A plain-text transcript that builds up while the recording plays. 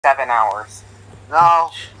7 hours. No.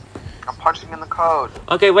 I'm punching in the code.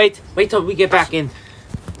 Okay, wait till we get back in.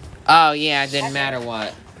 Oh yeah, it didn't matter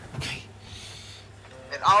what.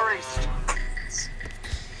 It already.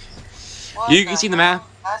 You can see the map.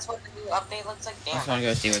 That's what the new update looks like. I Damn. just want to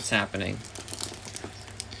go see what's happening.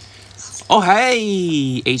 Oh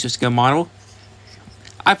hey, Acer skill model.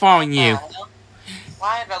 I'm following you.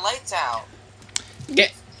 Why are the lights out?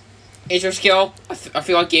 Get Acer skill. I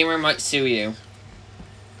feel like Gamer might sue you.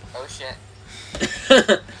 Oh shit.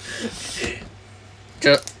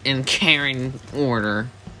 In Karen order.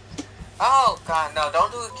 Oh god, no!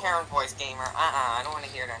 Don't do a Karen voice, Gamer. I don't want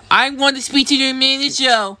to hear that. I want to speak to the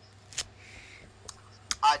manager.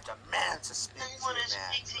 I demand to speak to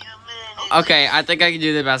you, man. Okay, I think I can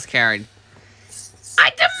do the best Karen.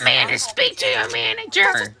 I demand to speak to your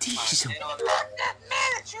manager. Manager,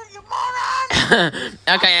 you moron!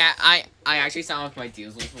 Okay, I actually sound like my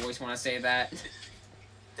Diesel's voice when I say that.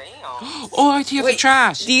 Damn. Oh, I take out the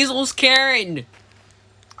trash. Diesel's Karen.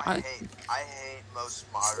 I hate most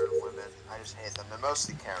modern women. I just hate them. They're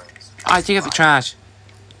mostly Karens. I take out the trash.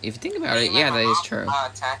 If you think about it, yeah, that is true.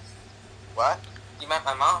 What? You met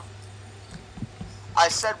my mom? I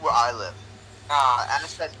said where I live. Ah. I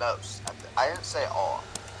said most. I didn't say all.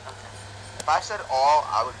 If I said all,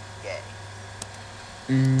 I would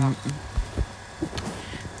be gay.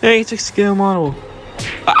 Hey, it's a skill model.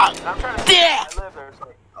 I'm trying to I live, there's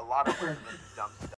like a lot of women.